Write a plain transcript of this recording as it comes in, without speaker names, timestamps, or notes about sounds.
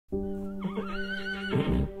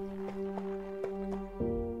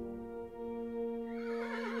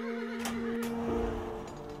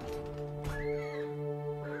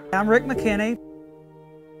I'm Rick Mckinney.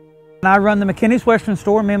 I run the Mckinney's Western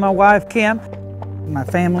Store, me and my wife, Kim. My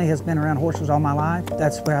family has been around horses all my life.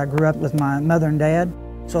 That's where I grew up with my mother and dad.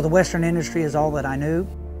 So the Western industry is all that I knew.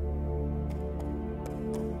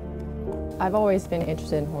 I've always been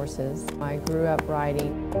interested in horses. I grew up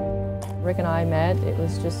riding. Rick and I met. It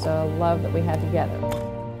was just a love that we had together.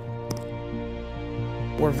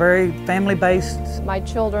 We're very family-based. My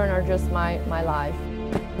children are just my life.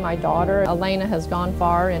 My daughter, Elena, has gone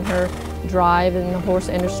far in her drive in the horse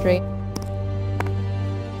industry.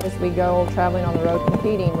 As we go traveling on the road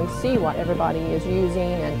competing, we see what everybody is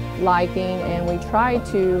using and liking, and we try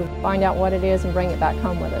to find out what it is and bring it back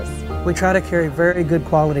home with us. We try to carry very good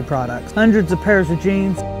quality products. Hundreds of pairs of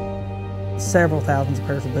jeans, several thousands of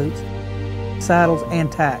pairs of boots, saddles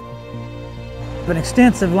and tack. An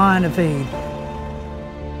extensive line of feed.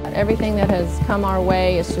 Everything that has come our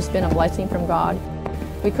way has just been a blessing from God.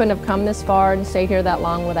 We couldn't have come this far and stayed here that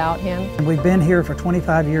long without him. We've been here for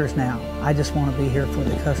 25 years now. I just want to be here for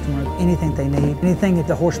the customer. Anything they need, anything that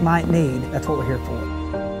the horse might need, that's what we're here for.